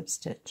to slip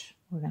stitch.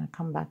 We're going to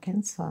come back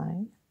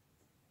inside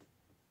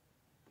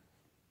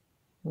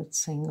with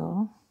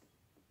single,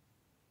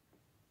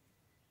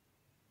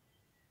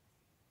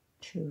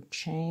 2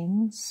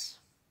 chains,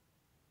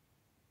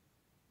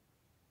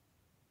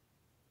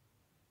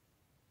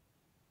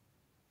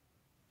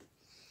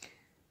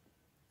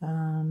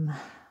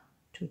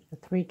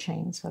 three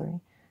chains, sorry,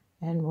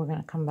 and we're going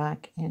to come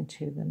back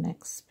into the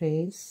next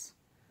space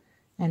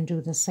and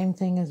do the same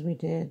thing as we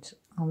did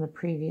on the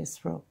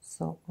previous row.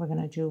 So we're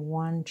going to do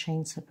 1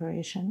 chain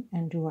separation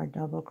and do our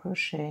double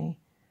crochet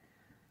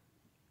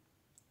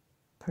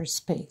per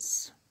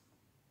space.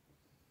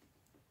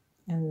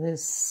 And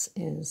this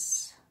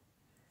is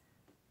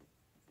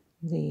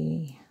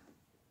the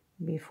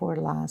before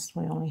last.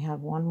 We only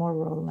have 1 more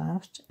row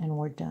left and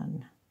we're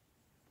done,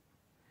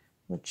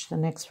 which the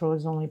next row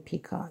is only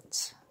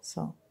picots.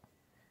 So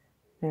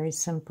very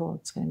simple.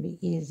 It's going to be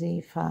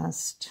easy,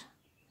 fast,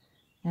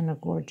 and a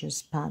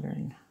gorgeous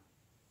pattern.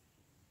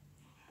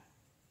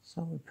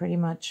 So we pretty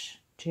much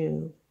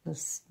do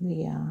this,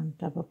 the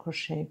double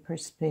crochet per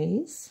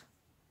space,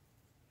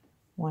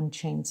 1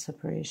 chain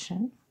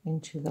separation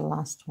into the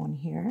last one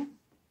here,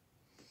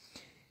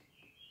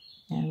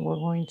 and we're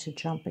going to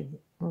jump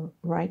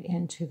right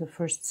into the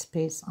first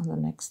space on the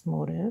next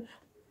motif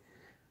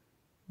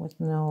with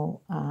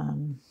no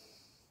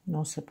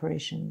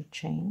separation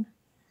chain,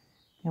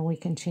 and we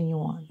continue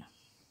on.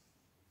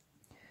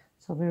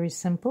 So very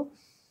simple,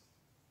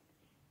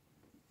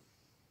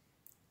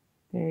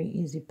 very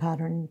easy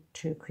pattern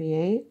to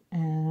create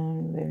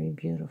and very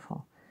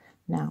beautiful.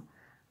 Now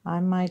I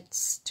might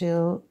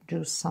still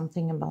do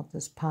something about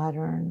this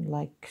pattern,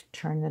 like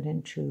turn it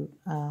into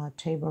a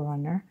table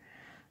runner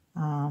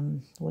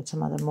with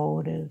some other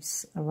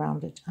motifs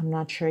around it. I'm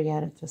not sure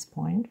yet at this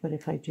point, but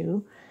if I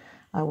do,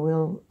 I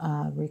will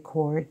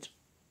record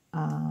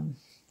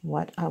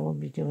what I will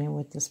be doing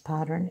with this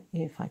pattern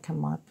if I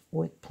come up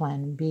with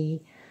plan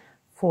B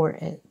for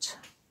it.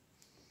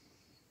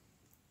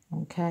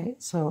 Okay,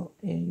 so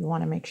you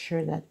want to make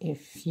sure that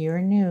if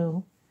you're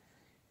new,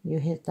 you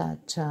hit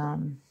that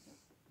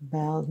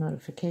bell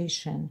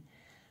notification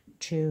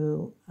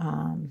to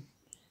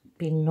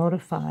be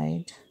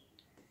notified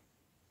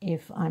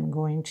if I'm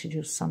going to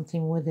do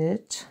something with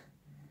it,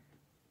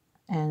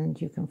 and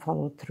you can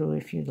follow through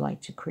if you'd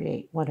like to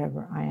create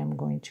whatever I am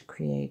going to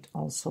create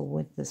also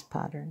with this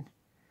pattern.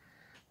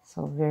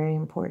 So very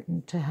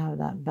important to have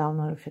that bell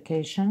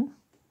notification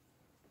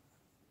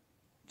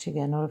to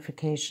get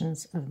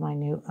notifications of my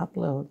new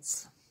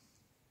uploads.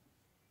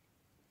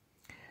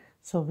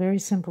 So very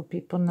simple,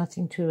 people,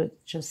 nothing to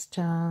it, just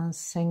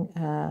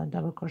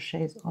double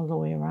crochets all the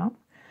way around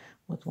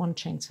with one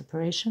chain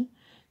separation,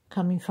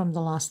 coming from the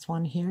last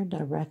one here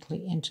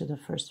directly into the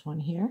first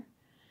one here,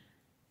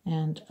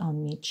 and I'll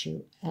meet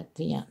you at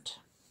the end.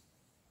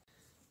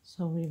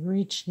 So we've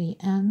reached the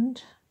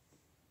end.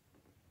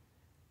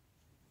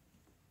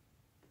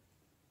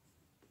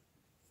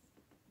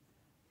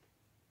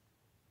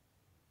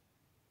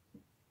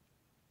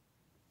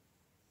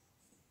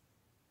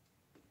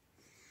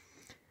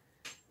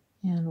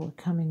 And we're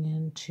coming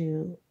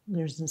into,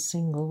 there's the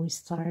single we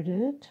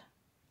started.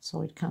 So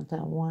we'd count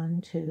that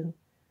 1, 2,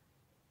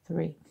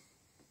 3.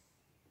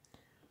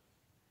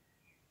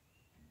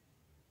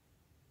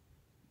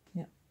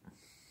 Yep.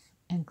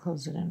 And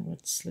close it in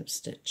with slip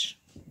stitch.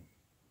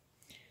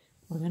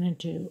 We're going to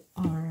do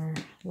our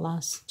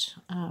last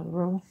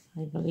row.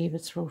 I believe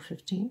it's row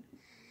 15.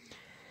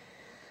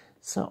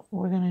 So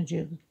we're going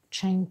to do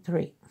chain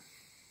 3.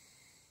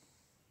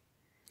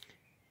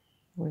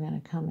 We're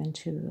going to come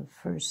into the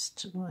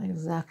first, well,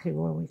 exactly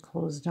where we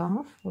closed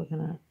off. We're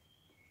going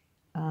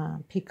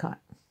to picot.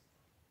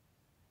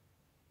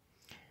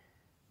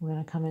 We're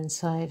going to come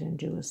inside and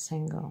do a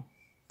single.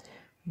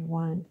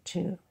 1,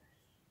 2,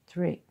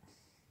 3.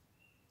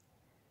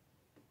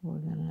 We're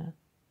going to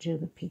do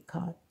the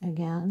picot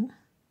again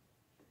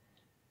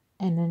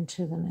and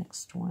into the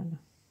next one.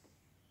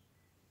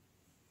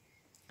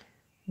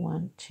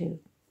 1, 2,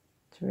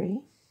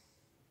 3.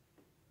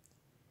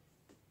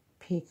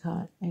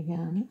 Picot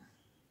again,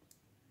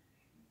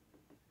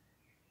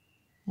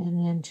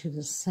 and into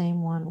the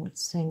same one with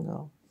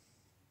single.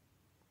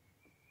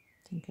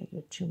 I think I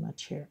did too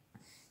much here.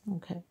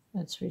 Okay,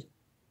 let's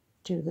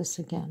do this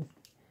again.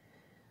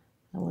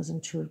 That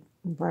wasn't too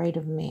bright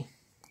of me.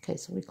 Okay,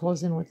 so we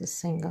close in with a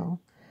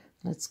single.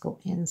 Let's go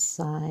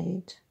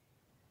inside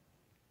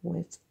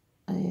with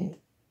a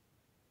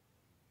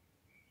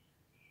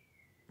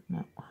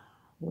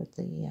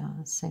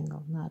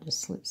single, not a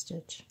slip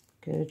stitch.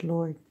 Good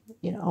Lord,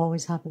 it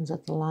always happens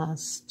at the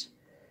last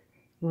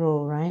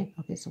row, right?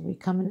 Okay, so we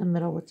come in the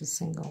middle with the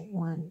single.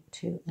 1,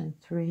 2, and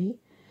 3.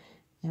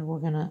 And we're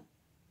going to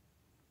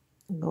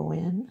go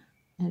in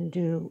and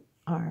do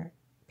our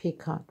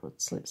picot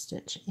with slip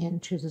stitch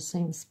into the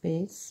same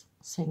space,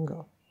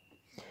 single.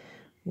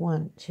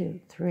 1,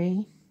 2,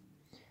 3.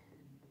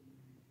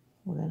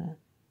 We're going to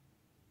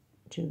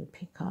do the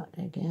picot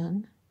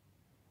again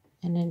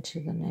and into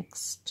the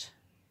next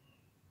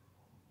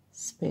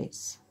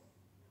space.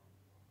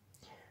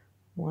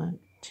 1,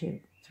 2,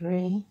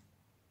 3,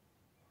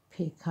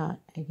 picot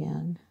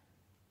again,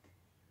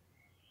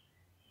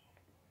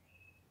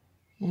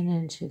 and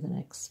into the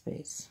next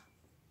space.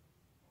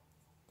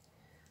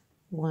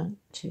 1,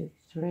 2,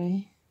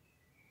 3,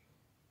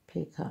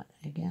 picot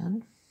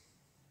again,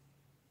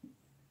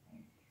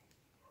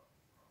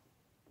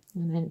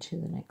 and into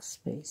the next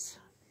space.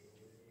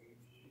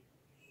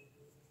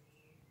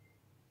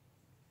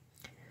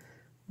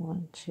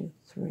 1, 2,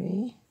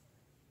 3,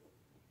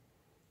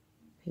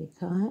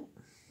 picot,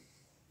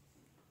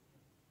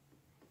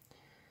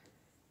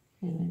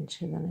 and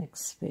into the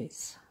next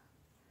space.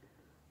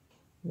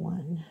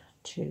 1,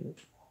 2,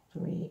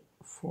 3,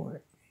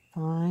 4,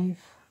 5.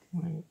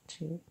 1,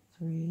 2,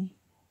 3.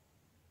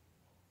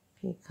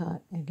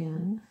 Picot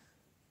again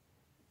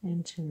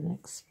into the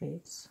next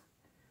space.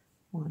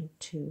 1,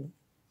 2,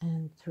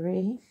 and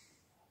 3.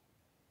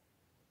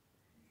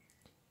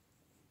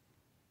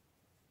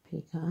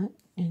 Picot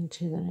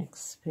into the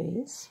next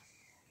space.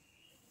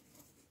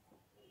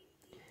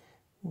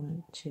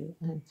 1, 2,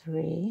 and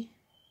 3.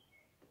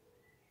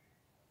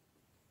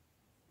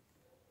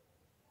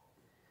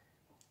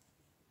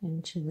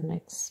 Into the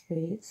next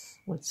space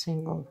with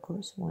single, of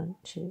course. 1,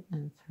 2,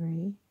 and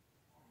 3.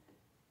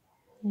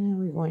 And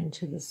we go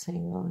into the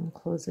single and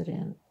close it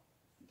in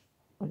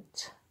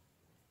with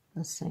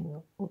a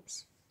single.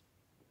 Oops.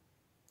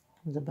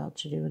 I was about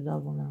to do a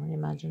double now.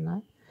 Imagine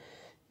that.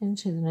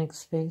 Into the next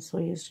space.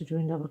 We're used to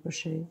doing double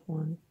crochet.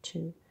 1,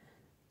 2,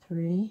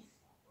 3.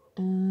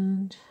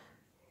 And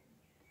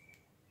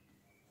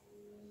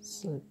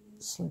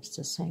slips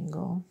to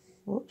single.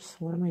 Oops,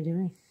 what am I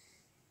doing?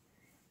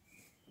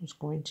 I'm just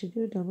going to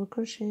do double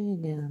crochet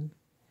again.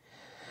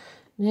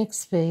 Next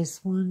space,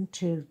 1,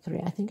 2, 3.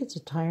 I think it's a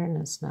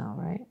tiredness now,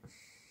 right?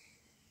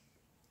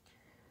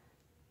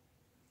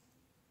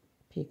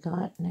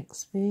 picot, next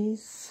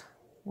space,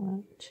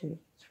 1, 2,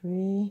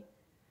 3,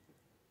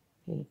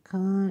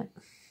 picot.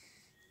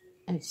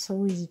 It's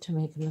so easy to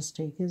make a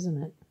mistake,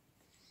 isn't it?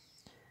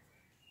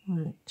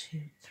 1,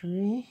 2,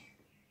 3,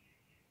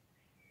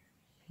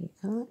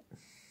 picot.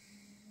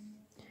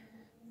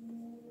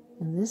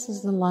 And this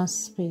is the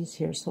last space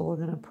here, so we're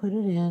going to put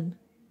it in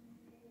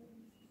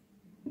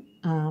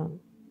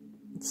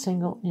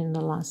single in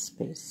the last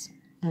space,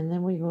 and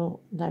then we go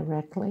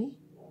directly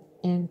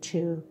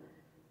into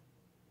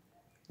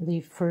the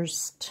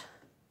first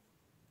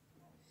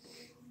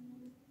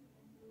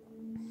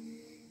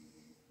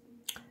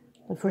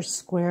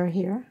square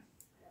here,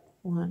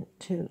 1,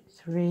 2,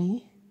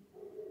 3,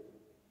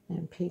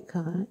 and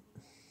picot,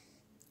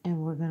 and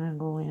we're going to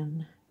go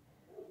in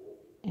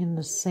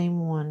the same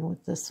one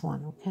with this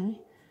one,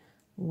 okay?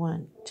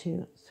 1,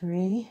 2,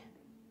 3,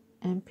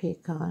 and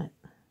picot,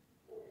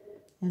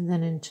 and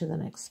then into the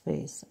next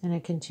space, and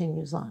it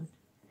continues on.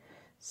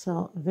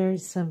 So very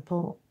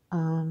simple,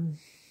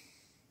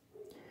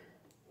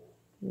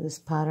 this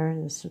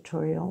pattern, this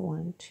tutorial,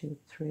 1, 2,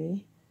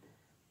 3,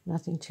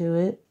 nothing to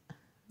it.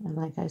 And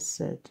like I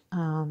said,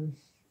 I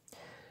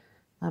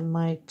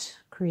might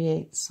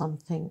create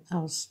something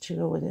else to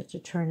go with it to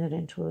turn it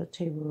into a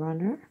table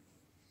runner.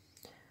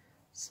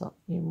 So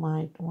you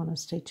might want to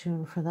stay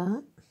tuned for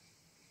that.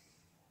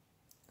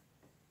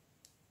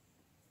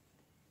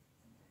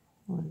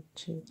 1,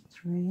 2,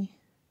 3.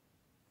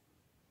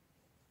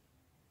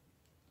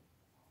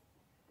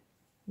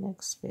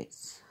 Next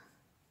space.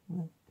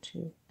 1,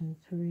 2, and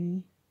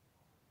 3.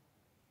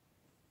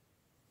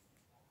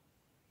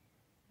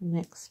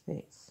 Next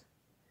space.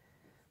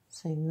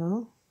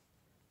 Single.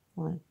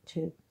 1,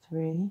 2,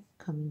 3.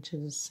 Come into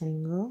the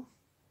single.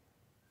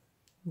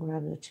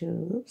 Grab the 2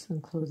 loops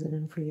and close it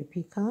in for your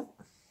picot.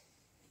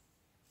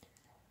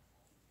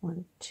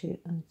 1, 2,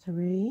 and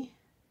 3.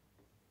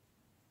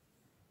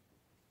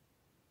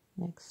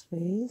 Next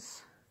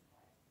space.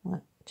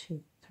 1,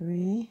 2,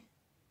 3.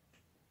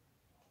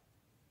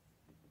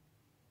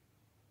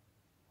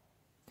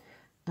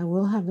 I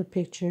will have the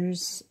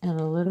pictures and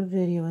a little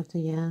video at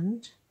the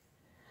end.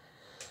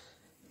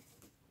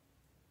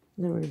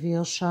 The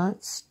reveal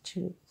shots,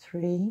 2,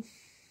 3.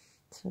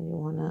 So you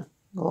want to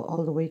go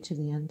all the way to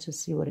the end to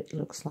see what it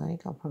looks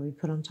like. I'll probably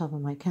put on top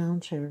of my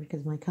counter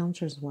because my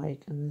counter is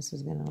white, and this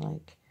is going to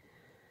like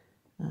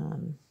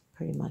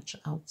pretty much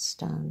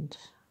outstand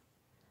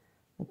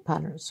the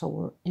pattern. So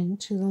we're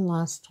into the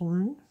last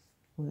one.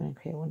 We're going to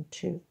create 1,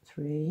 2,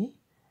 3,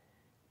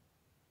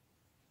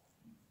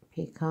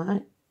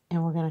 picot,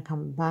 and we're going to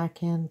come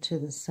back into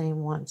the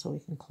same one so we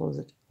can close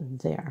it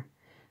there.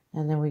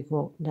 And then we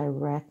go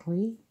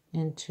directly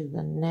into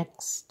the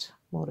next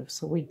motif.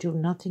 So we do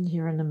nothing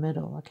here in the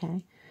middle,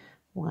 okay?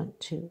 1,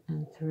 2,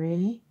 and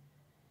 3.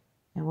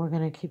 And we're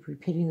going to keep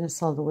repeating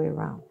this all the way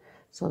around.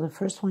 So the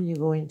first one, you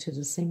go into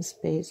the same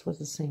space with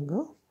a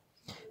single.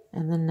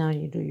 And then now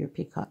you do your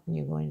picot and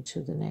you go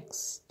into the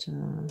next,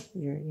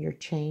 your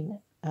chain.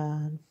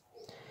 And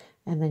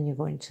then you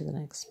go into the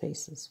next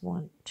spaces,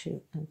 1,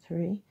 2, and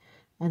 3.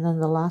 And then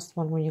the last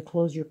one, when you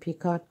close your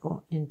picot,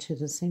 go into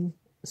the same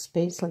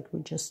space like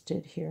we just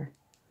did here.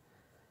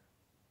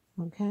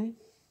 Okay?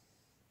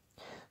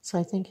 So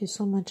I thank you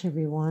so much,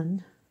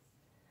 everyone,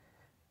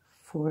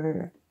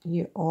 for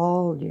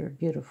all your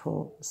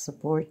beautiful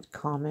support,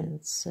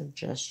 comments,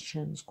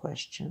 suggestions,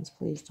 questions.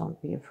 Please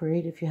don't be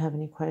afraid. If you have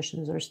any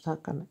questions or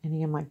stuck on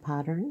any of my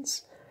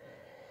patterns,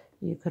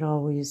 you could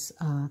always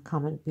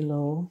comment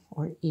below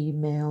or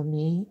email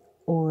me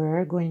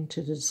or go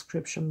into the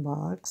description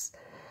box.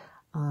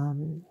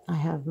 I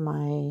have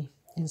my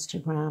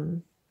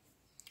Instagram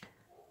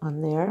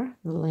on there,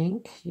 the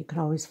link. You could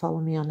always follow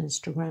me on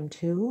Instagram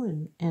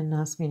too and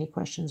ask me any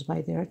questions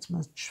by there. It's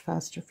much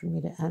faster for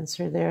me to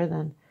answer there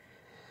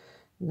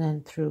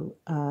than through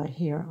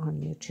here on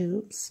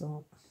YouTube.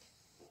 So,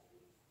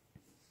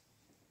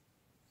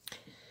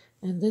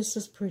 and this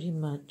is pretty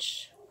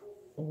much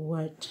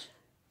what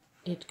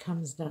it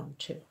comes down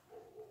to.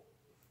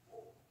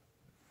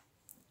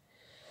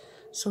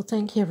 So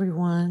thank you,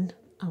 everyone.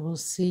 I will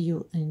see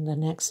you in the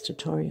next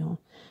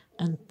tutorial.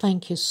 And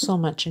thank you so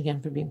much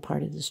again for being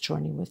part of this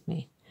journey with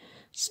me.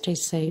 Stay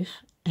safe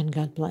and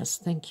God bless.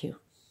 Thank you.